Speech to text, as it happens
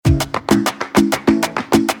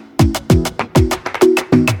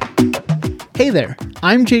Hey there,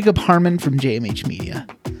 I'm Jacob Harmon from JMH Media.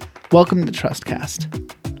 Welcome to Trustcast.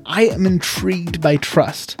 I am intrigued by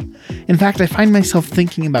trust. In fact, I find myself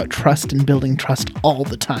thinking about trust and building trust all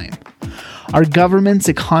the time. Our governments,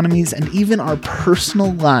 economies, and even our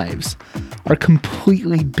personal lives are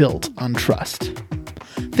completely built on trust.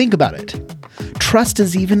 Think about it. Trust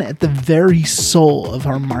is even at the very soul of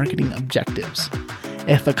our marketing objectives.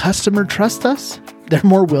 If a customer trusts us, they're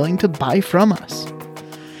more willing to buy from us.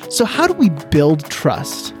 So how do we build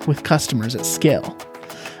trust with customers at scale?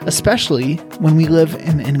 Especially when we live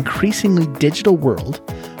in an increasingly digital world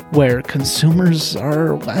where consumers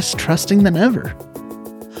are less trusting than ever.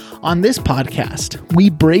 On this podcast, we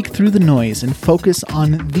break through the noise and focus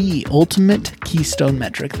on the ultimate keystone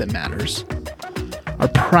metric that matters. Our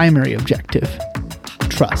primary objective,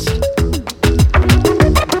 trust.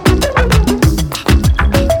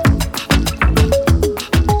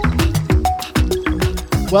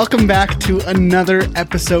 Welcome back to another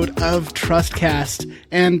episode of Trustcast.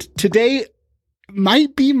 And today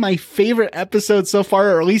might be my favorite episode so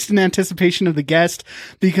far, or at least in anticipation of the guest,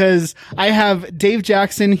 because I have Dave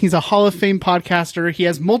Jackson. He's a Hall of Fame podcaster. He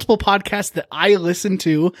has multiple podcasts that I listen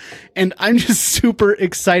to, and I'm just super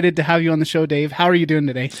excited to have you on the show, Dave. How are you doing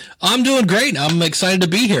today? I'm doing great. I'm excited to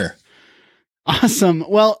be here. Awesome.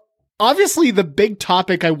 Well, obviously the big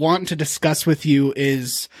topic I want to discuss with you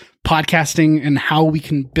is podcasting and how we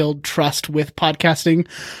can build trust with podcasting.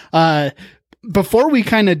 Before we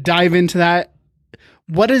kind of dive into that,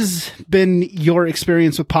 what has been your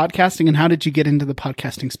experience with podcasting and how did you get into the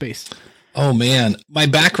podcasting space? Oh man, my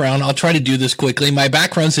background, I'll try to do this quickly. My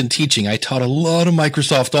background's in teaching. I taught a lot of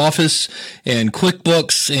Microsoft Office and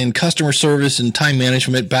QuickBooks and customer service and time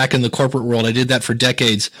management back in the corporate world. I did that for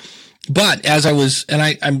decades. But as I was, and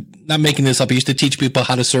I'm not making this up, I used to teach people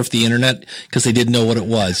how to surf the internet because they didn't know what it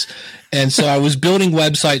was. And so I was building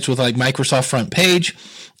websites with like Microsoft Front Page,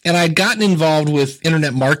 and I'd gotten involved with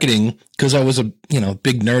internet marketing because I was a,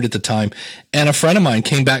 big nerd at the time. And a friend of mine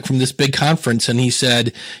came back from this big conference and he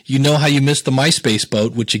said, you know how you missed the MySpace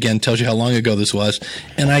boat, which again tells you how long ago this was.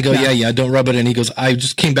 And I go, yeah, don't rub it in. He goes, I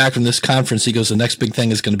just came back from this conference. He goes, the next big thing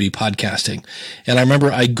is going to be podcasting. And I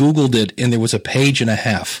remember I Googled it and there was a page and a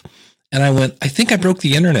half. And I went, I think I broke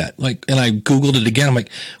the internet. And I Googled it again. I'm like,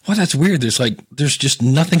 well, that's weird. There's just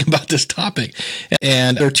nothing about this topic.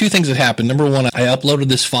 And there are two things that happened. Number one, I uploaded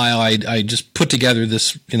this file. I just put together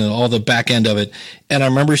this, all the back end of it. And I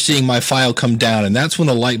remember seeing my file come down. And that's when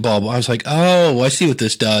the light bulb, I was like, oh, I see what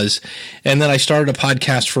this does. And then I started a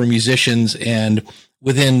podcast for musicians. And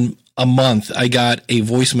within a month, I got a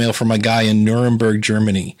voicemail from a guy in Nuremberg,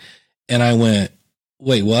 Germany. And I went,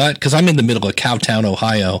 wait, what? Because I'm in the middle of Cowtown,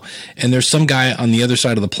 Ohio, and there's some guy on the other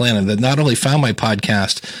side of the planet that not only found my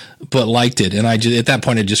podcast, but liked it. And at that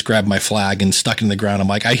point, I just grabbed my flag and stuck it in the ground. I'm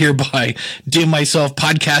like, I hereby deem myself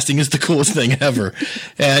podcasting is the coolest thing ever,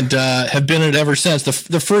 and have been it ever since.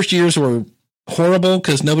 The first years were horrible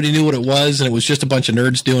because nobody knew what it was, and it was just a bunch of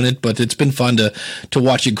nerds doing it, but it's been fun to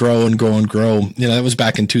watch it grow and grow and grow. That was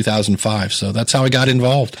back in 2005, so that's how I got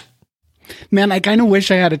involved. Man, I kind of wish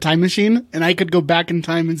I had a time machine and I could go back in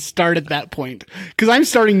time and start at that point. Because I'm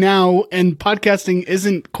starting now and podcasting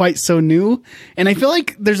isn't quite so new. And I feel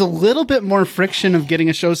like there's a little bit more friction of getting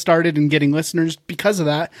a show started and getting listeners because of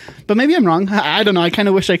that. But maybe I'm wrong. I don't know. I kind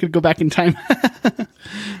of wish I could go back in time.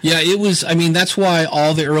 Yeah, that's why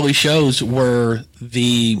all the early shows were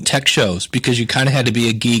the tech shows, because you kind of had to be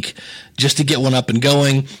a geek just to get one up and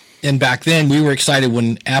going. And back then we were excited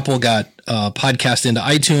when Apple got podcast into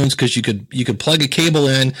iTunes, because you could plug a cable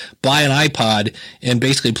in, buy an iPod, and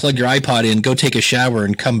basically plug your iPod in, go take a shower,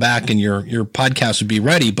 and come back, and your podcast would be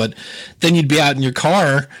ready. But then you'd be out in your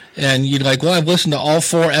car, and you'd like, well, I've listened to all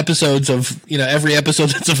 4 episodes of every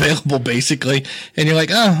episode that's available, basically, and you're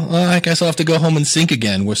like, oh, well, I guess I'll have to go home and sync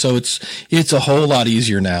again. So it's a whole lot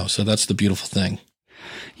easier now. So that's the beautiful thing.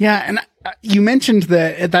 Yeah, and you mentioned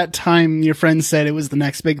that at that time your friend said it was the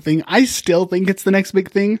next big thing. I still think it's the next big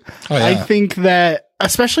thing. Oh, yeah. I think that,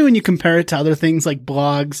 especially when you compare it to other things like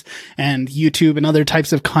blogs and YouTube and other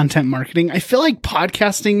types of content marketing, I feel like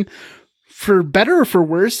podcasting, for better or for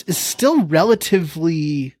worse, is still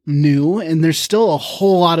relatively new, and there's still a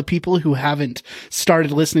whole lot of people who haven't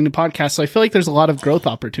started listening to podcasts. So I feel like there's a lot of growth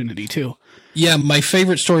opportunity too. Yeah, my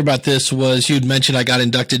favorite story about this was you'd mentioned I got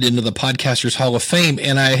inducted into the Podcasters Hall of Fame,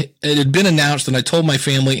 and it had been announced, and I told my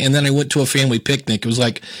family, and then I went to a family picnic. It was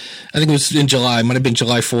like, I think it was in July, it might have been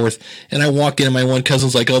July 4th, and I walked in, and my one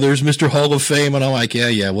cousin's like, oh, there's Mr. Hall of Fame, and I'm like,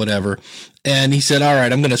 yeah, whatever. And he said, all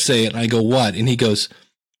right, I'm going to say it. And I go, what? And he goes,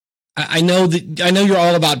 I know you're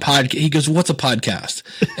all about podcast. He goes, what's a podcast?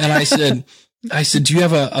 And I said, I said, do you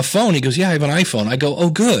have a phone? He goes, yeah, I have an iPhone. I go,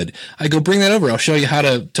 oh, good. I go, bring that over. I'll show you how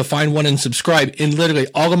to find one and subscribe. And literally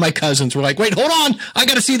all of my cousins were like, wait, hold on. I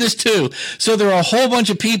got to see this too. So there are a whole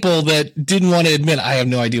bunch of people that didn't want to admit, I have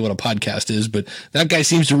no idea what a podcast is, but that guy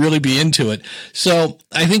seems to really be into it. So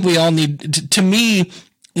I think we all need, to me,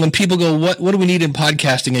 when people go, what do we need in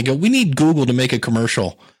podcasting? I go, we need Google to make a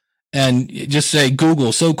commercial. And just say,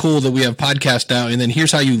 Google, so cool that we have podcast now. And then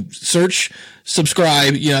here's how you search,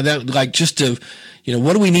 subscribe, that like just to,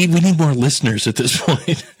 what do we need? We need more listeners at this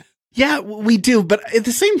point. Yeah, we do. But at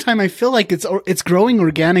the same time, I feel like it's growing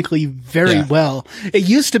organically very well. It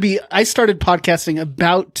used to be, I started podcasting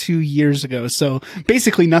about 2 years ago. So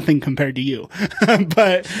basically nothing compared to you.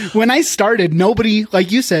 But when I started, nobody, like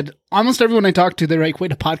you said, almost everyone I talked to, they're like,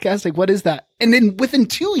 wait, a podcast? Like, what is that? And then within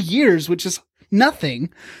 2 years, which is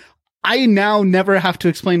nothing, I now never have to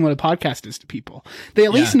explain what a podcast is to people. They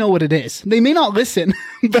at least know what it is. They may not listen,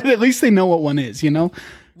 but at least they know what one is, Well,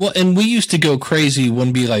 and we used to go crazy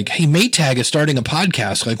when be like, hey, Maytag is starting a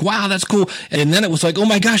podcast. Like, wow, that's cool. And then it was like, oh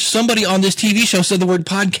my gosh, somebody on this TV show said the word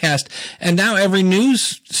podcast. And now every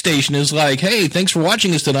news station is like, hey, thanks for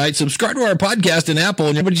watching us tonight. Subscribe to our podcast in Apple.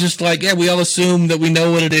 And everybody's just like, yeah, we all assume that we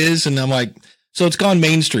know what it is. And I'm like, so it's gone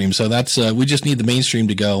mainstream. So that's, we just need the mainstream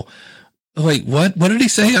to go, oh, wait, what did he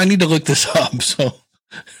say? I need to look this up. So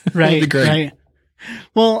right, be great. Right.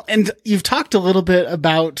 Well, and you've talked a little bit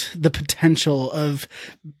about the potential of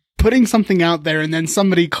putting something out there and then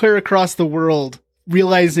somebody clear across the world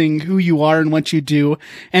realizing who you are and what you do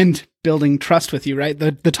and building trust with you, right?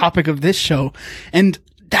 The topic of this show. And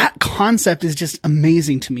that concept is just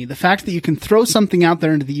amazing to me. The fact that you can throw something out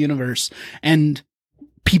there into the universe and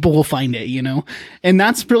people will find it, and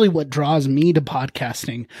that's really what draws me to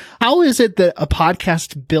podcasting. How is it that a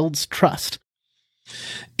podcast builds trust?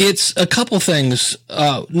 It's a couple things.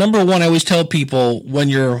 Number one, I always tell people when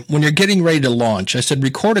you're getting ready to launch, I said,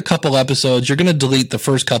 record a couple episodes. You're going to delete the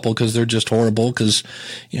first couple because they're just horrible. Because,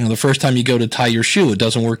 the first time you go to tie your shoe, it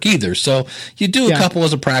doesn't work either. So you do a couple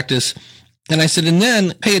as a practice. And I said, and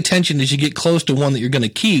then pay attention as you get close to one that you're going to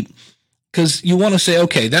keep. Because you want to say,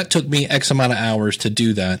 okay, that took me X amount of hours to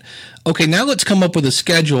do that. Okay, now let's come up with a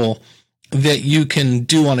schedule that you can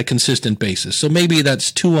do on a consistent basis. So maybe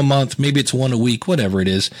that's 2 a month, maybe it's 1 a week, whatever it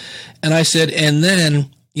is. And I said, and then,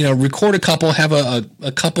 record a couple, have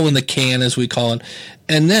a couple in the can, as we call it.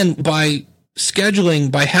 And then by scheduling,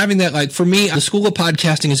 by having that, like for me, the School of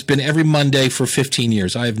Podcasting has been every Monday for 15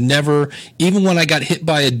 years. I have never, even when I got hit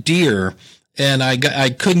by a deer, and I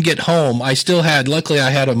couldn't get home, I still had, luckily I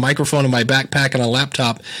had a microphone in my backpack and a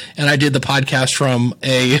laptop, and I did the podcast from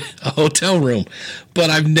a hotel room. But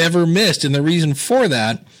I've never missed. And the reason for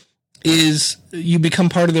that is you become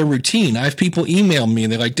part of their routine. I have people email me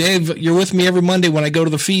and they're like, Dave, you're with me every Monday when I go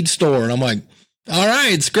to the feed store. And I'm like, all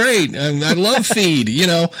right, it's great. I love feed,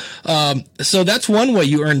 So that's one way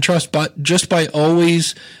you earn trust, but just by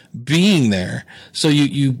always being there. So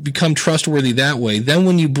you become trustworthy that way. Then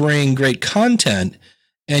when you bring great content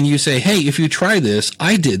and you say, hey, if you try this,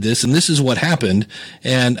 I did this and this is what happened.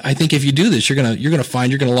 And I think if you do this, you're going to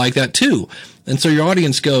find you're going to like that too. And so your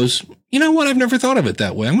audience goes, you know what? I've never thought of it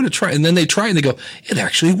that way. I'm going to try. And then they try and they go, it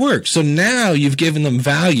actually works. So now you've given them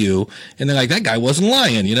value and they're like, that guy wasn't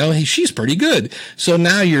lying. Hey, she's pretty good. So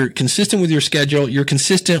now you're consistent with your schedule. You're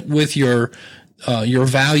consistent with your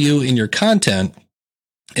value in your content.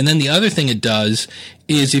 And then the other thing it does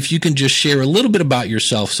is if you can just share a little bit about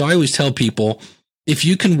yourself. So I always tell people, if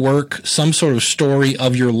you can work some sort of story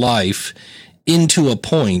of your life into a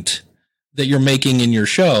point that you're making in your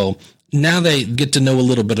show, now they get to know a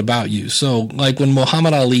little bit about you. So like when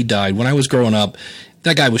Muhammad Ali died, when I was growing up,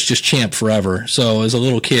 that guy was just champ forever. So as a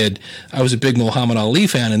little kid, I was a big Muhammad Ali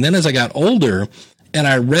fan. And then as I got older and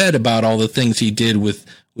I read about all the things he did with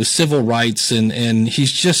civil rights and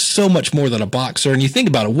he's just so much more than a boxer. And you think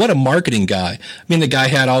about it, what a marketing guy. I mean, the guy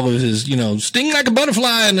had all of his, sting like a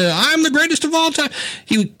butterfly and I'm the greatest of all time.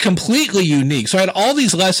 He was completely unique. So I had all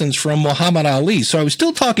these lessons from Muhammad Ali. So I was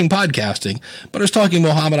still talking podcasting, but I was talking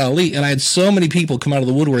Muhammad Ali and I had so many people come out of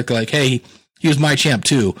the woodwork like, hey, he was my champ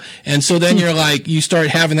too. And so then you're like, you start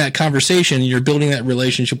having that conversation and you're building that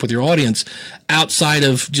relationship with your audience outside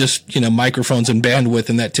of just, microphones and bandwidth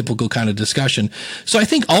and that typical kind of discussion. So I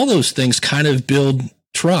think all those things kind of build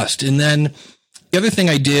trust. And then the other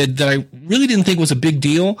thing I did that I really didn't think was a big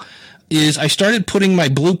deal is I started putting my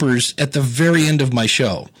bloopers at the very end of my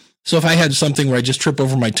show. So if I had something where I just trip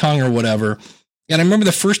over my tongue or whatever, and I remember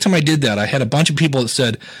the first time I did that, I had a bunch of people that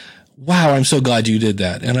said, wow, I'm so glad you did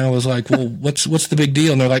that. And I was like, well, what's the big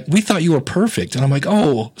deal? And they're like, we thought you were perfect. And I'm like,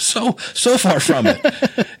 oh, so far from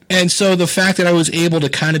it. And so the fact that I was able to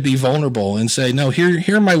kind of be vulnerable and say, no,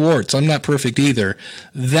 here are my warts. I'm not perfect either.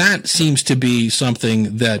 That seems to be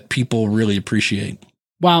something that people really appreciate.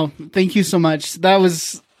 Wow. Thank you so much. That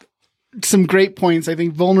was some great points. I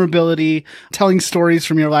think vulnerability, telling stories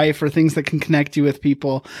from your life, or things that can connect you with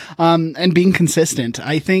people, and being consistent.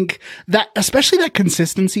 I think that, especially that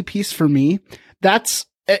consistency piece for me, that's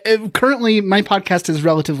currently my podcast is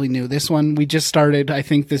relatively new. This one we just started. I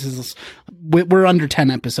think we're under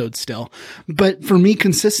 10 episodes still. But for me,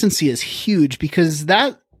 consistency is huge, because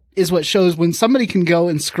that is what shows when somebody can go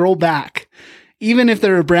and scroll back, even if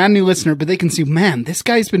they're a brand new listener, but they can see, man, this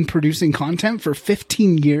guy's been producing content for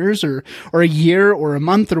 15 years or a year or a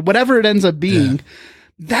month or whatever it ends up being. Yeah.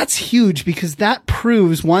 That's huge, because that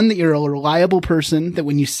proves, one, that you're a reliable person, that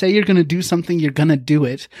when you say you're going to do something, you're going to do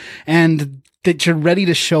it, and that you're ready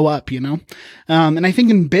to show up, And I think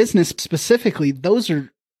in business specifically, those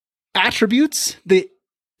are attributes that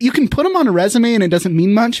you can put them on a resume and it doesn't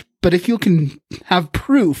mean much, but if you can have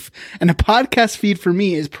proof, and a podcast feed for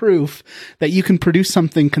me is proof that you can produce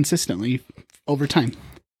something consistently over time.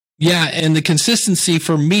 Yeah. And the consistency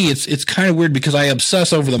for me, it's kind of weird, because I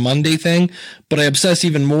obsess over the Monday thing, but I obsess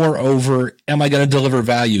even more over, am I going to deliver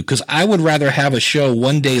value? Because I would rather have a show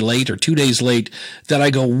 1 day late or 2 days late that I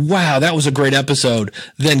go, wow, that was a great episode,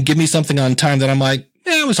 than give me something on time that I'm like,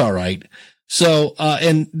 it was all right. So,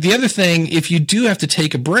 and the other thing, if you do have to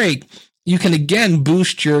take a break, you can again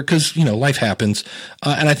boost cause life happens.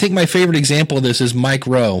 And I think my favorite example of this is Mike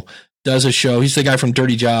Rowe does a show. He's the guy from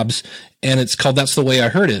Dirty Jobs, and it's called That's the Way I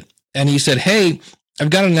Heard It. And he said, hey, I've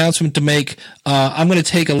got an announcement to make. I'm going to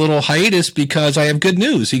take a little hiatus because I have good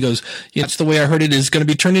news. He goes, yeah, That's the Way I Heard It is going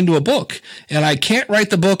to be turned into a book, and I can't write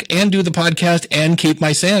the book and do the podcast and keep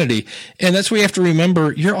my sanity. And that's where you have to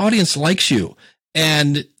remember, your audience likes you.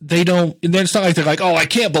 And they don't, and then it's not like they're like, oh, I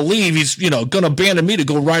can't believe he's, going to abandon me to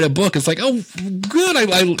go write a book. It's like, oh, good.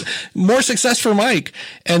 I more success for Mike.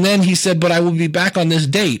 And then he said, but I will be back on this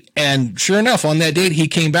date. And sure enough, on that date, he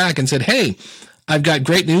came back and said, hey, I've got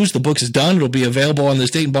great news. The book is done. It'll be available on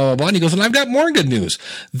this date and blah, blah, blah. And he goes, and I've got more good news.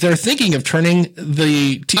 They're thinking of turning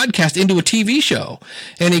the podcast into a TV show.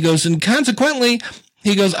 And he goes, and consequently,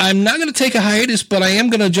 he goes, I'm not going to take a hiatus, but I am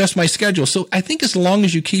going to adjust my schedule. So I think as long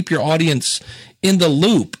as you keep your audience in the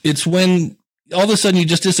loop, it's when all of a sudden you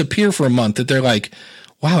just disappear for a month that they're like,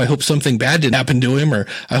 wow, I hope something bad didn't happen to him, or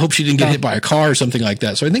I hope she didn't get hit by a car or something like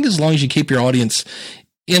that. So I think as long as you keep your audience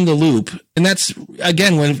in the loop, and that's,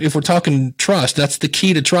 again, if we're talking trust, that's the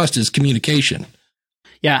key to trust, is communication.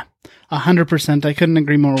 Yeah, 100%. I couldn't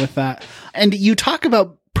agree more with that. And you talk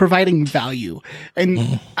about providing value.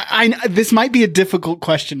 And this might be a difficult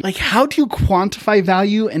question. Like, how do you quantify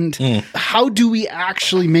value, and how do we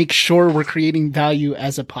actually make sure we're creating value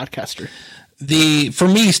as a podcaster? For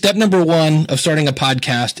me, step number one of starting a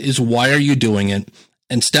podcast is, why are you doing it?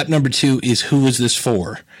 And step number two is, who is this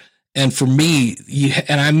for? And for me,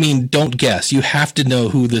 don't guess. You have to know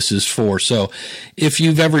who this is for. So if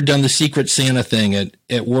you've ever done the Secret Santa thing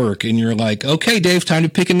at work, and you're like, okay, Dave, time to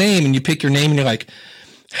pick a name, and you pick your name and you're like,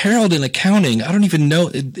 Harold in accounting. I don't even know.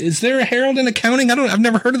 Is there a Harold in accounting? I've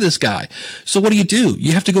never heard of this guy. So what do?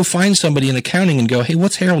 You have to go find somebody in accounting and go, hey,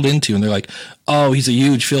 what's Harold into? And they're like, oh, he's a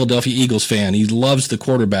huge Philadelphia Eagles fan. He loves the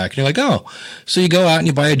quarterback. And you're like, oh, so you go out and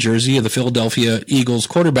you buy a jersey of the Philadelphia Eagles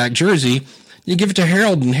quarterback jersey. You give it to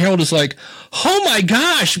Harold, and Harold is like, oh my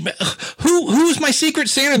gosh, who's my Secret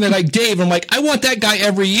Santa? And they're like, Dave. I'm like, I want that guy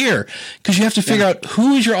every year. Cause you have to figure out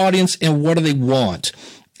who is your audience and what do they want.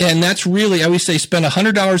 And that's really, I always say, spend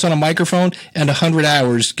 $100 on a microphone and 100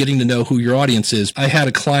 hours getting to know who your audience is. I had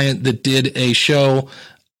a client that did a show.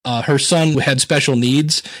 Her son had special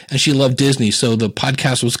needs, and she loved Disney. So the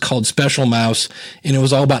podcast was called Special Mouse, and it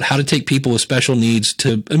was all about how to take people with special needs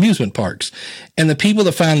to amusement parks. And the people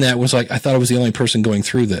that found that was like, I thought I was the only person going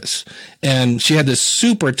through this. And she had this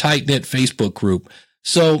super tight-knit Facebook group.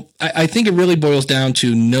 So I think it really boils down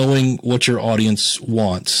to knowing what your audience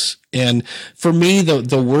wants. And for me,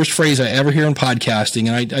 the worst phrase I ever hear in podcasting,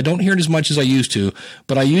 and I don't hear it as much as I used to,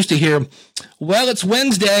 but I used to hear, well, it's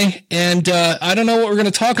Wednesday, and I don't know what we're going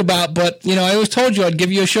to talk about, but, I always told you I'd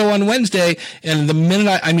give you a show on Wednesday. And the minute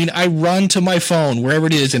I run to my phone, wherever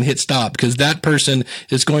it is, and hit stop, because that person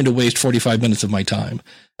is going to waste 45 minutes of my time.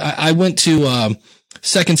 I went to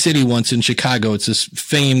Second City once in Chicago. It's this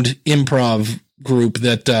famed improv group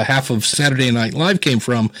that half of Saturday Night Live came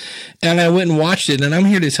from. And I went and watched it. And I'm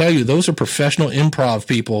here to tell you, those are professional improv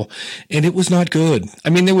people. And it was not good. I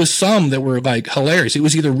mean, there was some that were like hilarious. It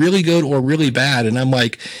was either really good or really bad. And I'm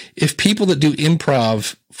like, if people that do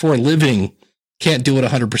improv for a living can't do it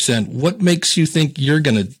 100%, what makes you think you're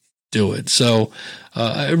going to do it? So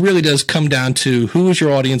it really does come down to who is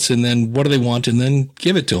your audience and then what do they want and then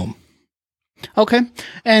give it to them. Okay.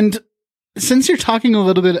 And since you're talking a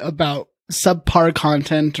little bit about subpar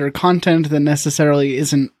content or content that necessarily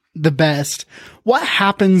isn't the best, what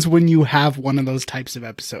happens when you have one of those types of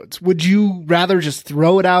episodes? Would you rather just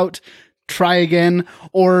throw it out, try again,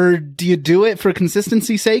 or do you do it for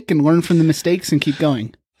consistency's sake and learn from the mistakes and keep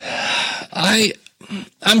going?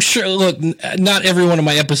 I'm sure, look, not every one of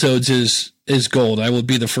my episodes is gold. I will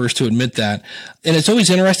be the first to admit that. And it's always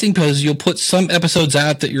interesting because you'll put some episodes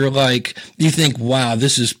out that you're like, you think, wow,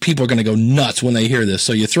 people are going to go nuts when they hear this.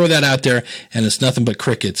 So you throw that out there and it's nothing but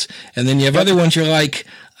crickets. And then you have other ones you're like,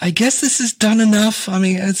 I guess this is done enough. I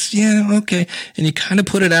mean, okay. And you kind of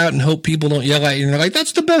put it out and hope people don't yell at you. And you're like,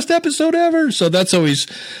 that's the best episode ever. So that's always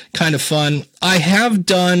kind of fun. I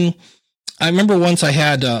remember once I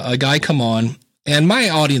had a guy come on. And my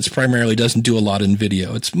audience primarily doesn't do a lot in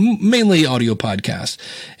video. It's mainly audio podcasts.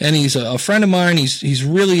 And he's a friend of mine. He's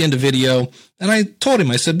really into video. And I told him,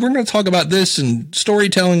 I said, we're going to talk about this and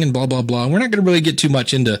storytelling and blah, blah, blah. We're not going to really get too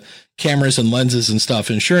much into cameras and lenses and stuff.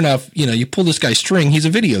 And sure enough, you pull this guy's string. He's a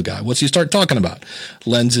video guy. What's he start talking about?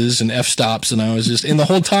 Lenses and f-stops. And I was just, and the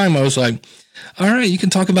whole time I was like, all right, you can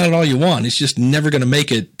talk about it all you want. It's just never going to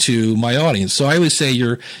make it to my audience. So I always say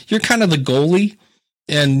you're kind of the goalie.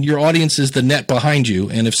 And your audience is the net behind you.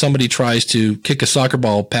 And if somebody tries to kick a soccer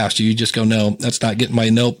ball past you, you just go, no, that's not getting my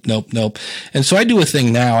nope. And so I do a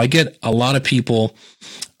thing now. I get a lot of people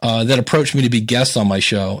that approach me to be guests on my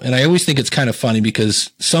show. And I always think it's kind of funny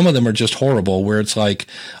because some of them are just horrible, where it's like,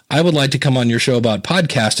 I would like to come on your show about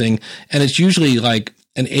podcasting. And it's usually like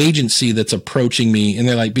an agency that's approaching me. And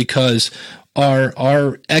they're like, because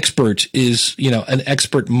our expert is, an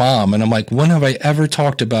expert mom. And I'm like, when have I ever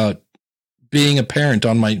talked about being a parent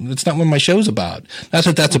it's not what my show's about. Not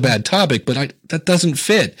that that's a bad topic, but that doesn't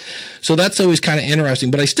fit. So that's always kind of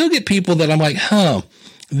interesting, but I still get people that I'm like,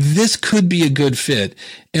 this could be a good fit.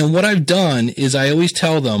 And what I've done is I always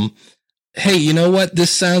tell them, hey, you know what?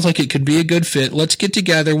 This sounds like it could be a good fit. Let's get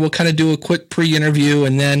together. We'll kind of do a quick pre-interview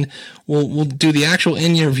and then we'll do the actual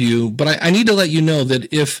interview. But I need to let you know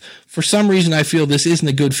that if for some reason I feel this isn't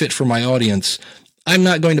a good fit for my audience, I'm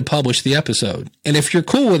not going to publish the episode. And if you're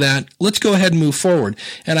cool with that, let's go ahead and move forward.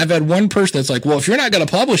 And I've had one person that's like, well, if you're not going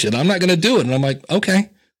to publish it, I'm not going to do it. And I'm like,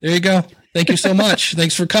 okay, there you go. Thank you so much.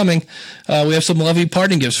 Thanks for coming. We have some lovely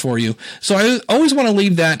parting gifts for you. So I always want to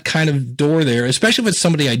leave that kind of door there, especially if it's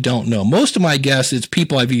somebody I don't know. Most of my guests, it's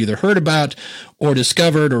people I've either heard about or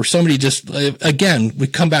discovered, or somebody just, again, we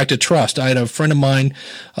come back to trust. I had a friend of mine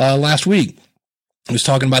last week. I was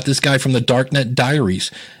talking about this guy from the Darknet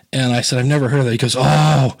Diaries. And I said, I've never heard of that.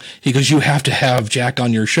 He goes, you have to have Jack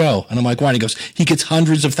on your show. And I'm like, why? And he goes, he gets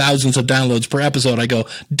hundreds of thousands of downloads per episode. I go,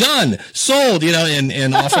 done, sold,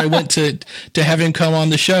 and off I went to have him come on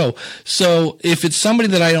the show. So if it's somebody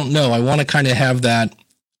that I don't know, I want to kind of have that,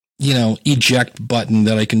 eject button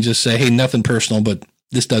that I can just say, hey, nothing personal, but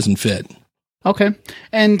this doesn't fit. Okay.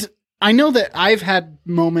 And I know that I've had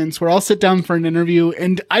moments where I'll sit down for an interview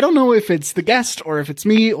and I don't know if it's the guest or if it's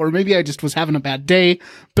me, or maybe I just was having a bad day,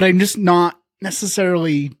 but I'm just not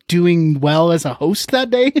necessarily doing well as a host that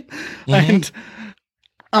day. Mm-hmm.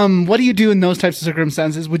 And what do you do in those types of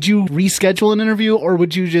circumstances? Would you reschedule an interview or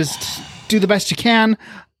would you just do the best you can?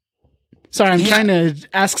 Sorry, I'm trying to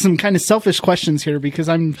ask some kind of selfish questions here because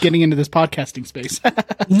I'm getting into this podcasting space.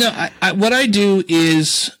 No, what I do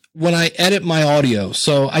is, when I edit my audio,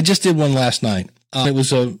 so I just did one last night. It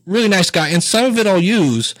was a really nice guy, and some of it I'll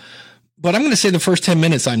use, but I'm going to say the first 10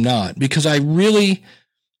 minutes I'm not, because I really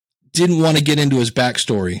didn't want to get into his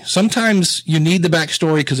backstory. Sometimes you need the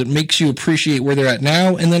backstory because it makes you appreciate where they're at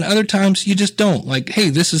now, and then other times you just don't. Like, hey,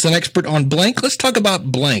 this is an expert on blank. Let's talk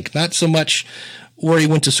about blank, not so much where he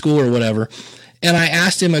went to school or whatever. And I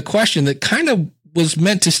asked him a question that kind of was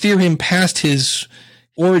meant to steer him past his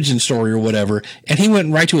origin story or whatever. And he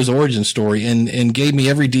went right to his origin story and gave me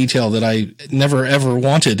every detail that I never ever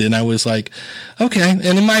wanted. And I was like, okay.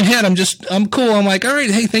 And in my head, I'm cool. I'm like, all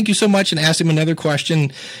right, hey, thank you so much. And asked him another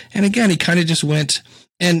question. And again, he kind of just went.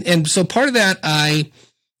 And so part of that, I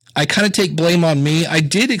kind of take blame on me. I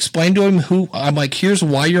did explain to him I'm like, here's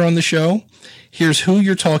why you're on the show. Here's who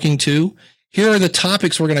you're talking to. Here are the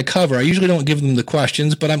topics we're going to cover. I usually don't give them the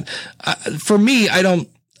questions, but for me, I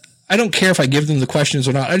I don't care if I give them the questions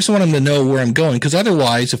or not. I just want them to know where I'm going. Because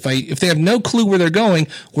otherwise, if they have no clue where they're going,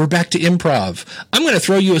 we're back to improv. I'm going to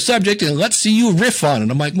throw you a subject and let's see you riff on it.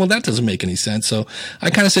 I'm like, well, that doesn't make any sense. So I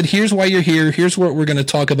kind of said, here's why you're here. Here's what we're going to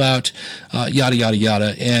talk about, yada, yada,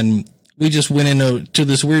 yada. And we just went into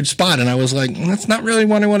this weird spot. And I was like, that's not really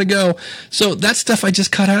where I want to go. So that stuff I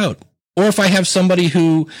just cut out. Or if I have somebody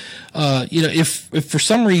who, if for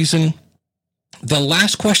some reason the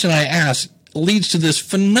last question I ask leads to this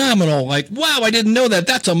phenomenal, like, wow, I didn't know that.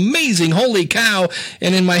 That's amazing. Holy cow.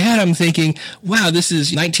 And in my head, I'm thinking, wow, this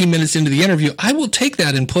is 19 minutes into the interview. I will take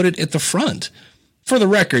that and put it at the front. For the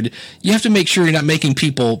record, you have to make sure you're not making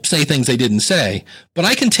people say things they didn't say. But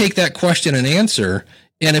I can take that question and answer.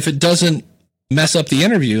 And if it doesn't mess up the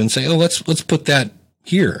interview and say, oh, let's put that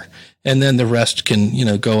here. And then the rest can,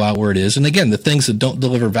 go out where it is. And again, the things that don't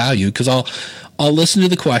deliver value, because I'll listen to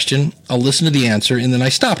the question, I'll listen to the answer, and then I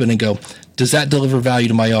stop it and go, does that deliver value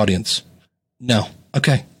to my audience? No.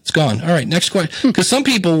 Okay, it's gone. All right, next question. Because some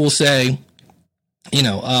people will say,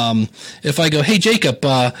 if I go, hey, Jacob,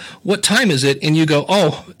 what time is it? And you go,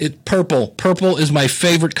 oh, it's purple. Purple is my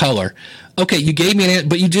favorite color. Okay, you gave me an answer,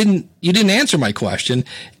 but you didn't answer my question.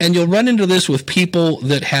 And you'll run into this with people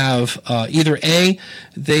that have either A,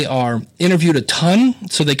 they are interviewed a ton,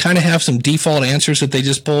 so they kind of have some default answers that they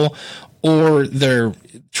just pull, or they're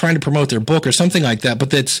trying to promote their book or something like that.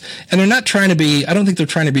 But and they're not trying to be, I don't think they're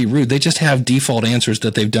trying to be rude. They just have default answers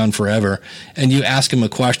that they've done forever. And you ask them a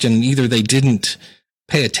question, and either they didn't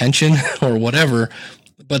pay attention or whatever,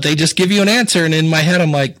 but they just give you an answer. And in my head,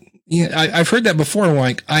 I'm like, yeah, I've heard that before.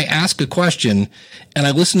 Like, I ask a question and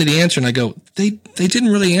I listen to the answer and I go, they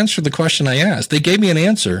didn't really answer the question I asked. They gave me an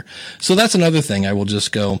answer. So that's another thing. I will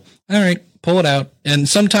just go, all right, pull it out. And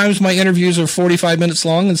sometimes my interviews are 45 minutes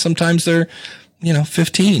long and sometimes they're,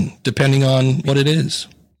 15, depending on what it is.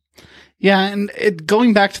 Yeah, and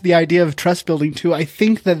going back to the idea of trust building too, I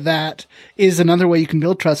think that is another way you can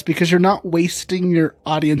build trust because you're not wasting your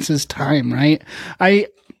audience's time, right?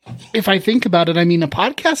 If I think about it, a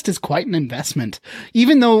podcast is quite an investment.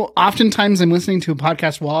 Even though oftentimes I'm listening to a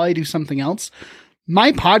podcast while I do something else,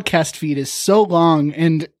 my podcast feed is so long,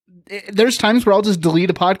 and there's times where I'll just delete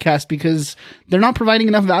a podcast because they're not providing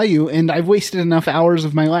enough value and I've wasted enough hours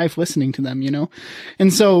of my life listening to them,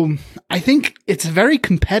 And so I think it's a very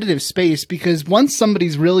competitive space because once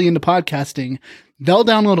somebody's really into podcasting, they'll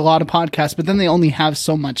download a lot of podcasts, but then they only have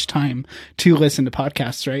so much time to listen to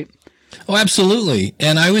podcasts, right? Oh, absolutely.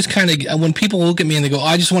 And I was when people look at me and they go,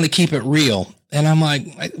 I just want to keep it real. And I'm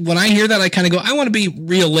like, when I hear that, I kind of go, I want to be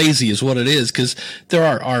real lazy is what it is. Cause there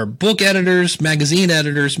are book editors, magazine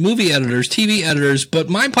editors, movie editors, TV editors, but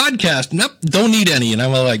my podcast, nope, don't need any. And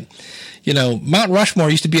I'm like, Mount Rushmore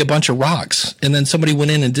used to be a bunch of rocks. And then somebody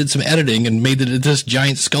went in and did some editing and made it this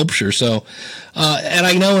giant sculpture. So, and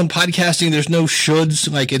I know in podcasting, there's no shoulds.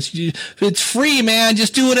 Like it's free, man.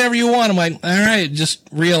 Just do whatever you want. I'm like, all right, just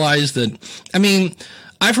realize that.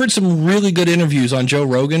 I've heard some really good interviews on Joe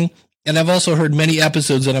Rogan. And I've also heard many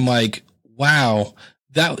episodes that I'm like, wow,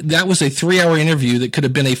 that was a 3-hour interview that could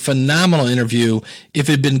have been a phenomenal interview if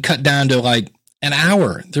it had been cut down to like an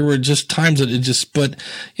hour. There were just times that but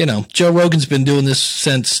Joe Rogan's been doing this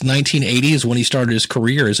since 1980 is when he started his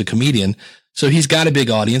career as a comedian. So he's got a big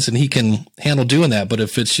audience and he can handle doing that. But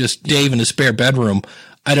if it's just Dave in his spare bedroom,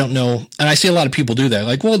 I don't know. And I see a lot of people do that.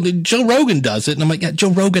 Like, well, Joe Rogan does it. And I'm like, yeah, Joe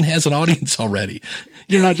Rogan has an audience already.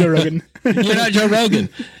 You're not Joe Rogan. You're not Joe Rogan.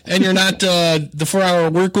 And you're not the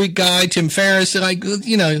 4-Hour Workweek guy, Tim Ferriss. Like,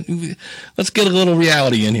 let's get a little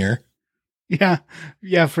reality in here.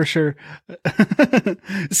 Yeah, for sure.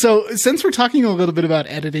 So since we're talking a little bit about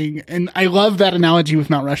editing, and I love that analogy with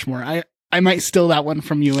Mount Rushmore, I might steal that one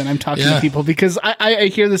from you when I'm talking to people because I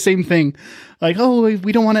hear the same thing. Like, oh,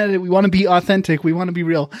 we don't want to edit. We want to be authentic. We want to be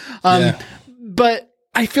real. But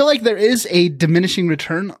I feel like there is a diminishing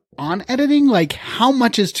return on editing. Like, how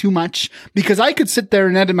much is too much? Because I could sit there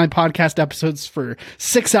and edit my podcast episodes for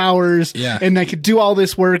 6 hours and I could do all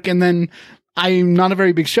this work. And then I'm not a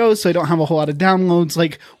very big show, so I don't have a whole lot of downloads.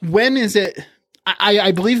 Like, when is it?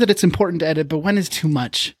 I believe that it's important to edit, but when is too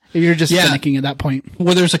much? You're just finicking at that point.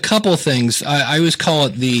 Well, there's a couple of things. I always call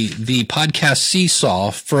it the podcast seesaw.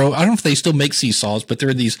 I don't know if they still make seesaws, but there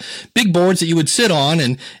are these big boards that you would sit on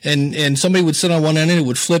and somebody would sit on one end and it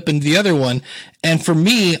would flip into the other one. And for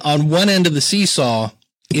me, on one end of the seesaw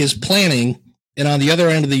is planning and on the other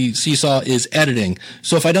end of the seesaw is editing.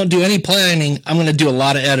 So if I don't do any planning, I'm going to do a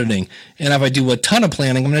lot of editing. And if I do a ton of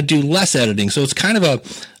planning, I'm going to do less editing. So it's kind of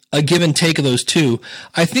a give and take of those two.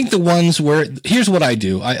 I think the ones where, here's what I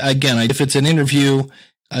do. If it's an interview,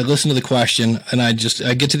 I listen to the question and I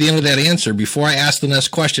get to the end of that answer. Before I ask the next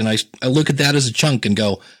question, I look at that as a chunk and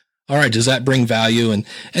go, all right, does that bring value? And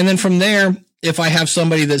then from there, if I have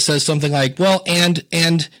somebody that says something like, well, and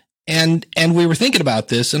we were thinking about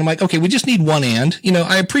this, and I'm like, okay, we just need one and,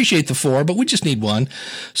 I appreciate the 4, but we just need one.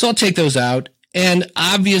 So I'll take those out. And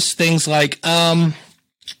obvious things like,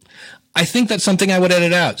 I think that's something I would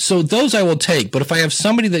edit out. So those I will take. But if I have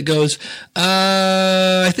somebody that goes,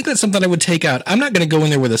 I think that's something I would take out, I'm not going to go in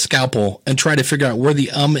there with a scalpel and try to figure out where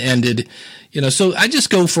the ended. So I just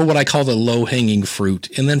go for what I call the low hanging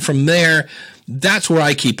fruit. And then from there, that's where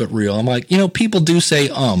I keep it real. I'm like, people do say,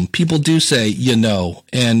 people do say,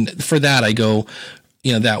 and for that I go,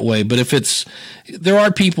 that way. But there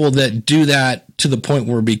are people that do that to the point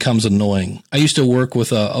where it becomes annoying. I used to work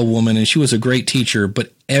with a woman, and she was a great teacher,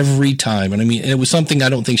 but every time, and it was something I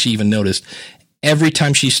don't think she even noticed, every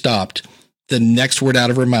time she stopped, the next word out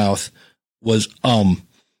of her mouth was,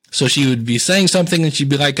 So she would be saying something and she'd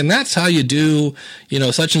be like, and that's how you do,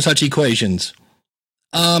 such and such equations.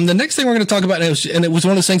 The next thing we're going to talk about, and it was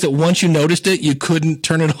one of those things that once you noticed it, you couldn't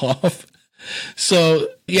turn it off. So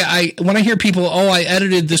yeah, when I hear people, I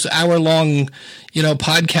edited this hour-long,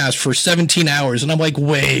 podcast for 17 hours, and I'm like,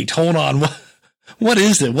 wait, hold on, what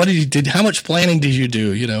is it? What did you do? How much planning did you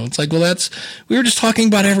do? It's like, well, we were just talking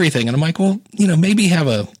about everything, and I'm like, well, maybe have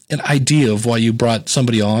an idea of why you brought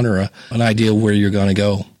somebody on, or an idea where you're going to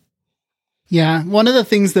go. Yeah, one of the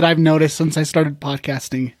things that I've noticed since I started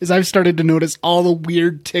podcasting is I've started to notice all the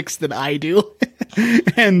weird tics that I do,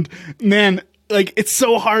 and man. It's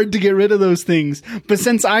so hard to get rid of those things. But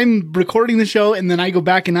since I'm recording the show and then I go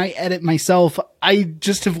back and I edit myself, I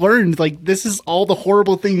just have learned, this is all the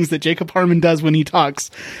horrible things that Jacob Harmon does when he talks.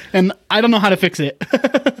 And I don't know how to fix it.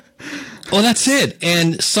 Well, that's it.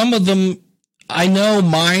 And some of them, I know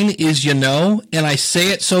mine is, and I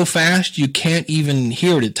say it so fast, you can't even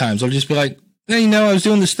hear it at times. I'll just be like, hey, I was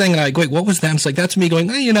doing this thing. And I go, wait, what was that? And it's like, that's me going,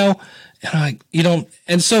 hey, and I'm like,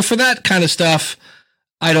 and so for that kind of stuff,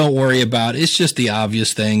 I don't worry about it. It's just the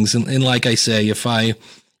obvious things. And like I say, if I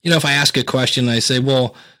ask a question, I say,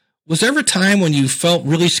 well, was there ever a time when you felt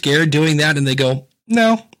really scared doing that? And they go,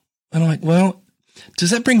 no. And I'm like, well,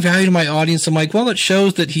 does that bring value to my audience? I'm like, well, it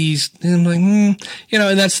shows that and I'm like,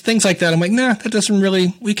 and that's things like that. I'm like, nah, that doesn't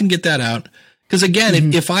really, we can get that out. Because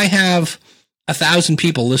again, if I have 1,000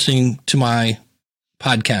 people listening to my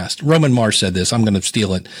podcast, Roman Mars said this, I'm going to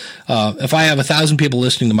steal it. If I have 1,000 people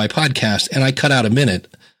listening to my podcast and I cut out a minute,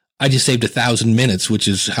 I just saved 1,000 minutes, which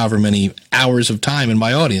is however many hours of time in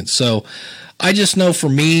my audience. So I just know for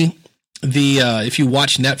me, if you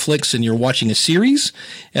watch Netflix and you're watching a series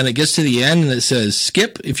and it gets to the end and it says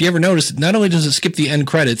skip, if you ever notice, not only does it skip the end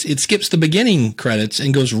credits, it skips the beginning credits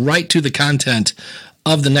and goes right to the content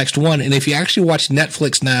of the next one. And if you actually watch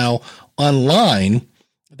Netflix now online,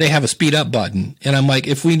 they have a speed up button. And I'm like,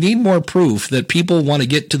 if we need more proof that people want to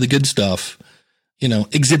get to the good stuff,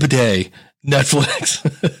 Exhibit A,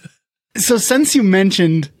 Netflix. So since you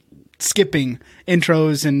mentioned skipping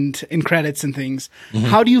intros and in credits and things,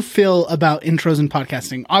 how do you feel about intros in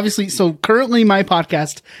podcasting? Obviously, so currently my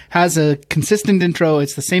podcast has a consistent intro.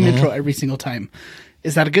 It's the same intro every single time.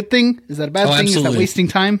 Is that a good thing? Is that a bad thing? Absolutely. Is that wasting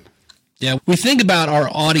time? Yeah. We think about our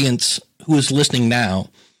audience who is listening now,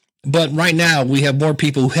 but right now we have more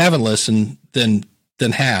people who haven't listened than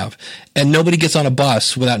have, and nobody gets on a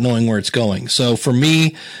bus without knowing where it's going. So for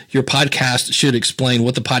me, your podcast should explain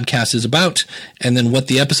what the podcast is about and then what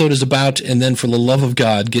the episode is about. And then for the love of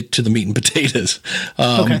God, get to the meat and potatoes.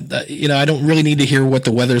 Okay. I don't really need to hear what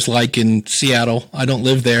the weather's like in Seattle. I don't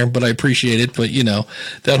live there, but I appreciate it. But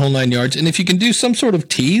that whole 9 yards. And if you can do some sort of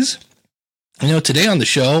tease, today on the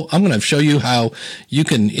show, I'm going to show you how you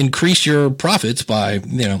can increase your profits by,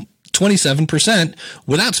 27%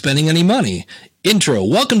 without spending any money. Intro.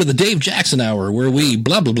 Welcome to the Dave Jackson Hour, where we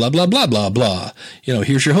blah, blah, blah, blah, blah, blah, blah.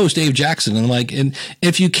 Here's your host, Dave Jackson. And and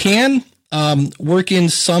if you can work in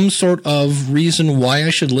some sort of reason why I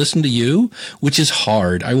should listen to you, which is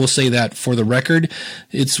hard. I will say that for the record.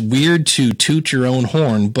 It's weird to toot your own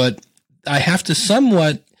horn, but I have to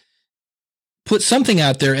somewhat put something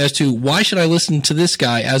out there as to why should I listen to this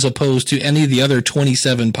guy as opposed to any of the other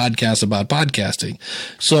 27 podcasts about podcasting.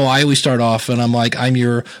 So I always start off and I'm like, I'm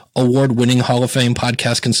your award-winning Hall of Fame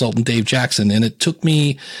podcast consultant, Dave Jackson. And it took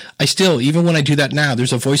me, even when I do that now,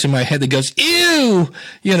 there's a voice in my head that goes, ew,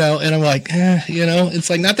 and I'm like, it's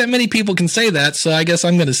like not that many people can say that. So I guess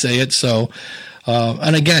I'm going to say it. So,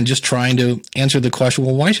 and again, just trying to answer the question,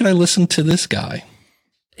 well, why should I listen to this guy?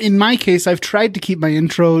 In my case, I've tried to keep my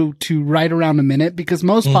intro to right around a minute because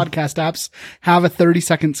most podcast apps have a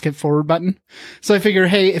 30-second skip forward button. So I figure,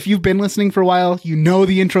 hey, if you've been listening for a while,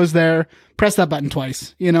 the intro's there. press that button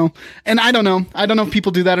twice, you know? And I don't know if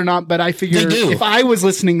people do that or not, but I figure if I was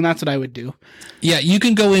listening, that's what I would do. Yeah, you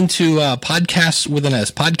can go into podcasts with an S,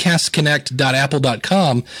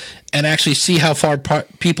 podcastconnect.apple.com, and actually see how far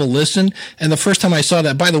people listen. And the first time I saw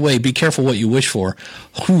that, by the way, be careful what you wish for.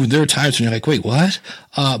 There are times when you're like, wait, what?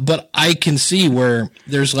 But I can see where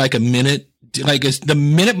there's like a minute. Like the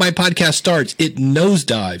minute my podcast starts, it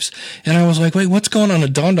nosedives. And I was like, wait, what's going on?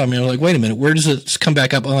 It dawned on me. I was like, wait a minute, where does it come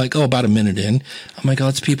back up? I'm like, about a minute in. I'm like,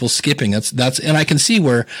 that's people skipping. That's, and I can see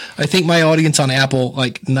where I think my audience on Apple,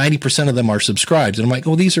 like 90% of them are subscribed. And I'm like,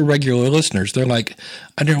 these are regular listeners. They're like,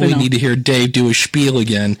 I don't really need to hear Dave do a spiel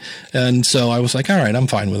again. And so I was like, all right, I'm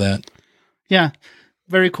fine with that. Yeah.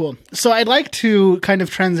 Very cool. So I'd like to kind of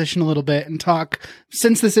transition a little bit and talk,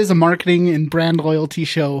 since this is a marketing and brand loyalty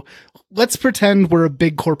show, let's pretend we're a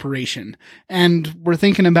big corporation and we're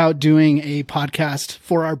thinking about doing a podcast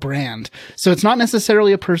for our brand. So it's not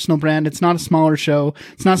necessarily a personal brand. It's not a smaller show.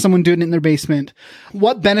 It's not someone doing it in their basement.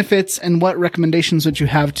 What benefits and what recommendations would you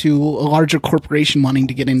have to a larger corporation wanting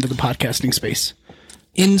to get into the podcasting space?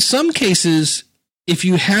 In some cases, if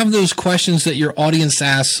you have those questions that your audience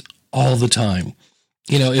asks all the time,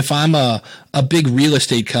 you know, if I'm a big real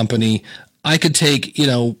estate company, I could take,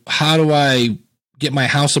 how do I get my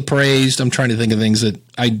house appraised? I'm trying to think of things that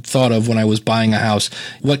I thought of when I was buying a house.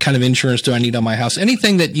 What kind of insurance do I need on my house?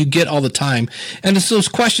 Anything that you get all the time. And it's those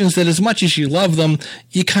questions that as much as you love them,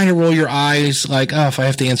 you kind of roll your eyes like, if I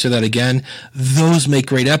have to answer that again. Those make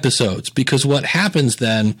great episodes, because what happens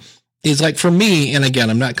then is, like, for me, and again,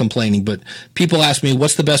 I'm not complaining, but people ask me,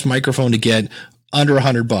 what's the best microphone to get under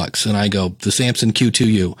 $100? And I go, the Samson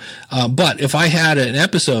Q2U. But if I had an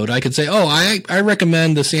episode, I could say, I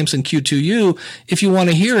recommend the Samson Q2U. If you want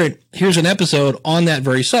to hear it, here's an episode on that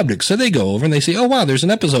very subject. So they go over and they say, wow, there's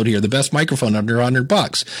an episode here, the best microphone under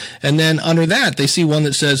 $100. And then under that, they see one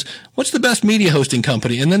that says, what's the best media hosting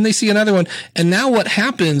company? And then they see another one. And now what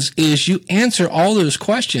happens is you answer all those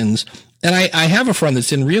questions. And I have a friend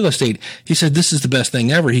that's in real estate. He said, this is the best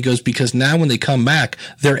thing ever. He goes, because now when they come back,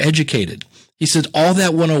 they're educated. He said, all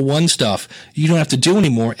that 101 stuff you don't have to do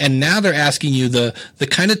anymore. And now they're asking you the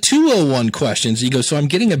kind of 201 questions. He goes, so I'm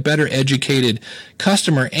getting a better educated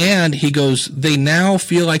customer. And he goes, they now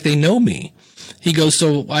feel like they know me. He goes,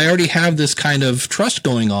 so I already have this kind of trust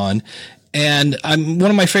going on. And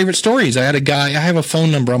one of my favorite stories, I have a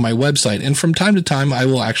phone number on my website. And from time to time, I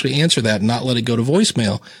will actually answer that and not let it go to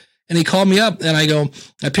voicemail. And he called me up and I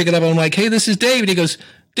pick it up. And I'm like, hey, this is Dave. And he goes,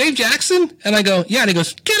 Dave Jackson? And I go, yeah. And he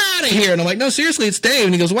goes, get out of here. And I'm like, no, seriously, it's Dave.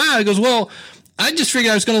 And he goes, wow. He goes, well, I just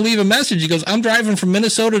figured I was going to leave a message. He goes, I'm driving from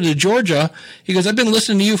Minnesota to Georgia. He goes, I've been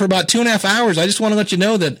listening to you for about 2.5 hours. I just want to let you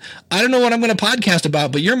know that I don't know what I'm going to podcast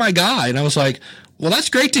about, but you're my guy. And I was like, well, that's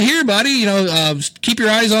great to hear, buddy. Keep your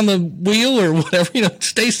eyes on the wheel or whatever,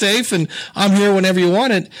 stay safe. And I'm here whenever you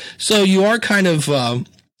want it. So you are kind of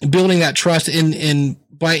building that trust in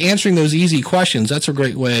by answering those easy questions. That's a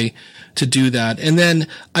great way to do that. And then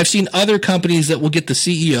I've seen other companies that will get the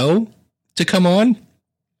CEO to come on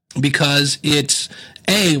because it's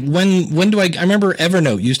when do I remember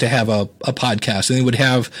Evernote used to have a podcast, and they would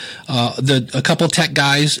have a couple tech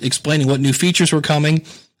guys explaining what new features were coming.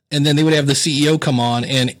 And then they would have the CEO come on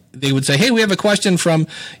and they would say, hey, we have a question from,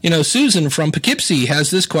 Susan from Poughkeepsie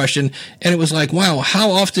has this question. And it was like, wow,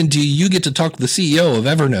 how often do you get to talk to the CEO of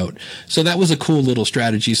Evernote? So that was a cool little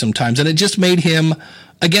strategy sometimes. And it just made him,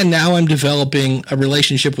 again, now I'm developing a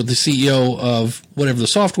relationship with the CEO of whatever the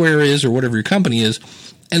software is or whatever your company is.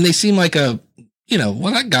 And they seem like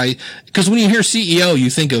that guy, because when you hear CEO, you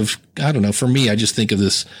think of, I don't know, for me, I just think of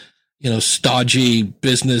this, stodgy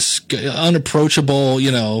business, unapproachable,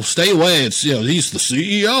 stay away. It's, he's the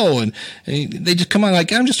CEO. And they just come on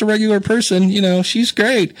like, I'm just a regular person. She's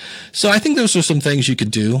great. So I think those are some things you could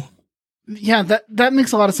do. Yeah, that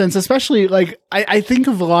makes a lot of sense, especially like I think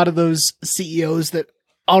of a lot of those CEOs that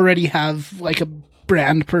already have like a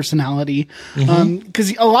brand personality.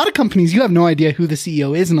 Because a lot of companies, you have no idea who the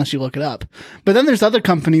CEO is unless you look it up. But then there's other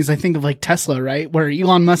companies, I think of like Tesla, right? Where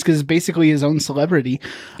Elon Musk is basically his own celebrity.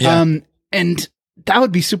 Yeah. And that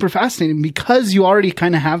would be super fascinating because you already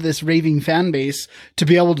kind of have this raving fan base. To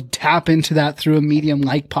be able to tap into that through a medium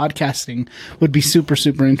like podcasting would be super,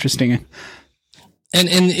 super interesting. And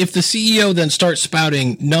if the CEO then starts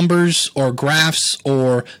spouting numbers or graphs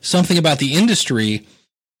or something about the industry,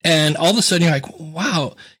 and all of a sudden you're like,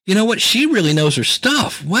 wow, you know what? She really knows her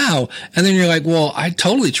stuff. Wow. And then you're like, well, I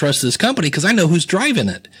totally trust this company because I know who's driving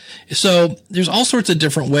it. So there's all sorts of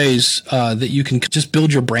different ways that you can just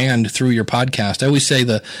build your brand through your podcast. I always say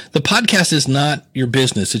the podcast is not your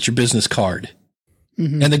business. It's your business card.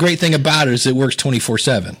 Mm-hmm. And the great thing about it is it works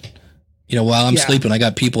 24/7. while I'm sleeping, I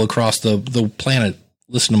got people across the planet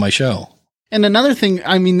listening to my show. And another thing,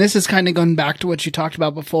 I mean, this is kind of going back to what you talked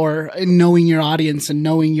about before, knowing your audience and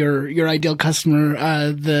knowing your ideal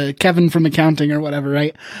customer, the Kevin from accounting or whatever,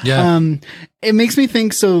 right? Yeah. It makes me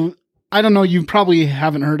think, so I don't know, you probably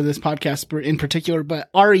haven't heard of this podcast in particular, but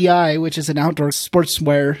REI, which is an outdoor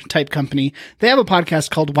sportswear type company, they have a podcast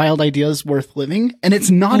called Wild Ideas Worth Living, and it's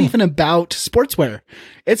not even about sportswear.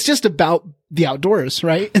 It's just about the outdoors,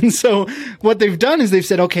 right? And so what they've done is they've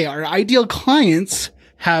said, okay, our ideal clients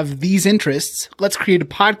have these interests. Let's create a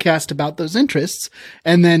podcast about those interests.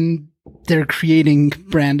 And then they're creating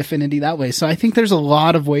brand affinity that way. So I think there's a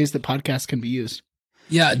lot of ways that podcasts can be used.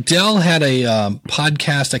 Yeah. Dell had a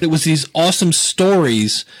podcast. It was these awesome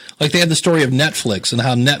stories. Like they had the story of Netflix and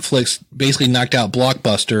how Netflix basically knocked out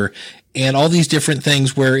Blockbuster and all these different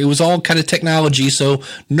things where it was all kind of technology. So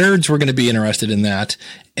nerds were going to be interested in that.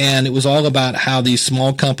 And it was all about how these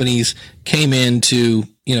small companies came into,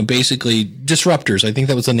 basically disruptors. I think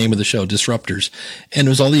that was the name of the show, Disruptors. And it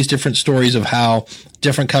was all these different stories of how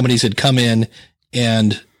different companies had come in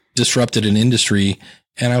and disrupted an industry.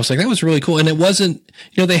 And I was like, that was really cool. And it wasn't,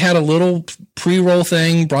 they had a little pre-roll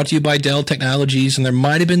thing brought to you by Dell Technologies. And there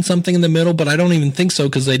might have been something in the middle, but I don't even think so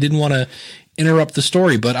because they didn't want to interrupt the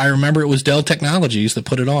story. But I remember it was Dell Technologies that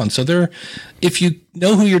put it on. So if you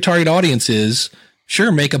know who your target audience is, sure,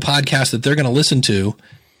 make a podcast that they're going to listen to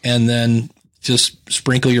and then just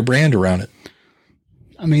sprinkle your brand around it.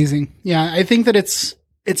 Amazing. Yeah. I think that it's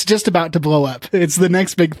just about to blow up. It's the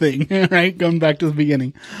next big thing, right? Going back to the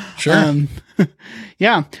beginning. Sure.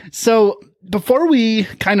 Yeah. So before we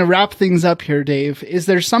kind of wrap things up here, Dave, is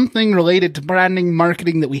there something related to branding,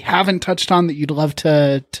 marketing that we haven't touched on that you'd love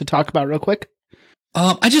to talk about real quick?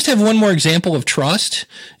 I just have one more example of trust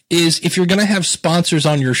is if you're going to have sponsors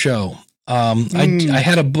on your show. I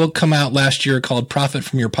had a book come out last year called Profit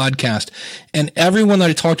from Your Podcast, and everyone that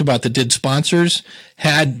I talked about that did sponsors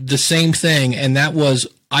had the same thing. And that was,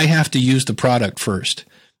 I have to use the product first.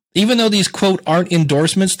 Even though these quote aren't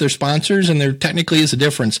endorsements, they're sponsors and there technically is a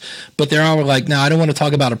difference, but they're all like, no, I don't want to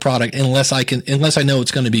talk about a product unless I know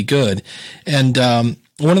it's going to be good. And,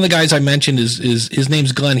 one of the guys I mentioned is his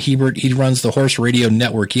name's Glenn Hebert. He runs the Horse Radio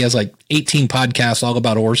Network. He has like 18 podcasts all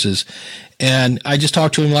about horses. And I just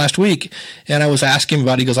talked to him last week and I was asking him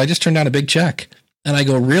about it. He goes, I just turned down a big check. And I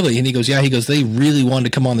go, really? And he goes, yeah. He goes, they really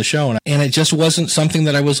wanted to come on the show. And it just wasn't something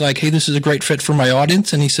that I was like, hey, this is a great fit for my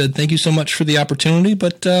audience. And he said, thank you so much for the opportunity,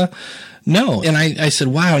 but no. And I said,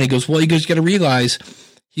 wow. And he goes, well, you got to realize,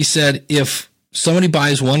 he said, if somebody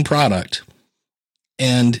buys one product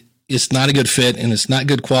and it's not a good fit and it's not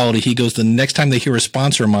good quality, he goes, the next time they hear a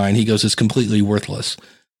sponsor of mine, he goes, it's completely worthless.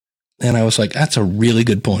 And I was like, that's a really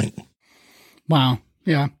good point. Wow.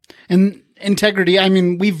 Yeah. And integrity, I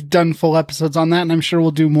mean, we've done full episodes on that and I'm sure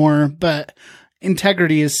we'll do more, but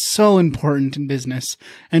integrity is so important in business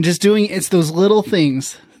and just it's those little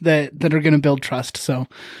things that are going to build trust. So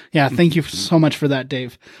yeah, thank you so much for that,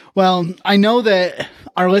 Dave. Well, I know that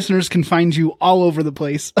our listeners can find you all over the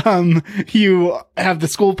place. You have the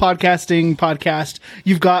School Podcasting podcast.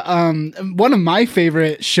 You've got, one of my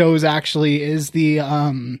favorite shows actually is the,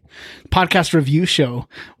 podcast review show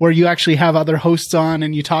where you actually have other hosts on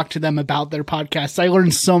and you talk to them about their podcasts. I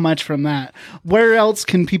learned so much from that. Where else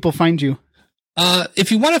can people find you?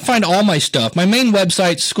 If you want to find all my stuff, my main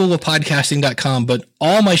website, schoolofpodcasting.com, but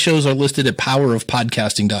all my shows are listed at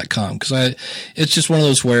powerofpodcasting.com because it's just one of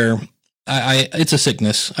those where it's a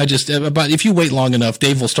sickness. If you wait long enough,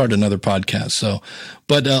 Dave will start another podcast. So,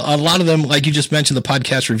 but a lot of them, like you just mentioned, the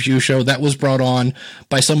podcast review show that was brought on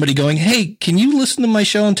by somebody going, hey, can you listen to my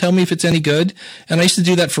show and tell me if it's any good? And I used to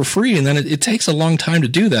do that for free. And then it takes a long time to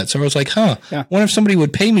do that. So I was like, wonder if somebody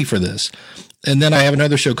would pay me for this. And then I have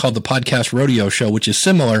another show called the Podcast Rodeo Show, which is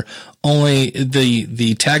similar, only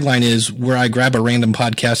the tagline is where I grab a random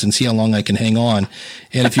podcast and see how long I can hang on.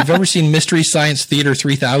 And if you've ever seen Mystery Science Theater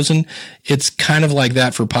 3000, it's kind of like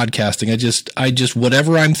that for podcasting. I just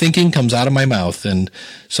whatever I'm thinking comes out of my mouth. And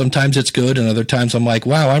sometimes it's good. And other times I'm like,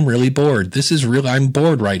 wow, I'm really bored. I'm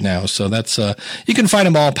bored right now. So that's, you can find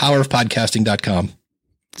them all, powerofpodcasting.com.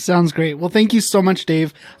 Sounds great. Well, thank you so much,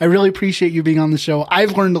 Dave. I really appreciate you being on the show.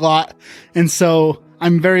 I've learned a lot. And so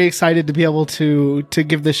I'm very excited to be able to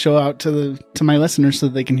give this show out to my listeners so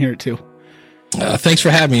that they can hear it too. Thanks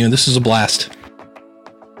for having me. This is a blast.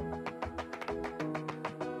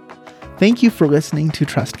 Thank you for listening to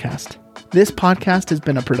Trustcast. This podcast has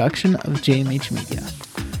been a production of JMH Media.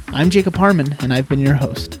 I'm Jacob Harmon, and I've been your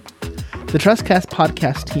host. The Trustcast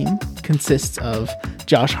podcast team consists of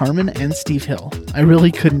Josh Harmon and Steve Hill. I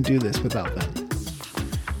really couldn't do this without them.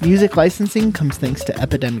 Music licensing comes thanks to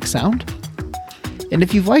Epidemic Sound. And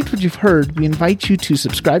if you've liked what you've heard, we invite you to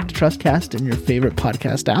subscribe to Trustcast in your favorite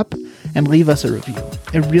podcast app and leave us a review.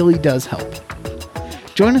 It really does help.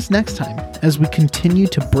 Join us next time as we continue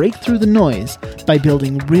to break through the noise by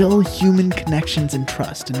building real human connections and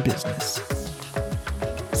trust in business.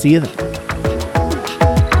 See you then.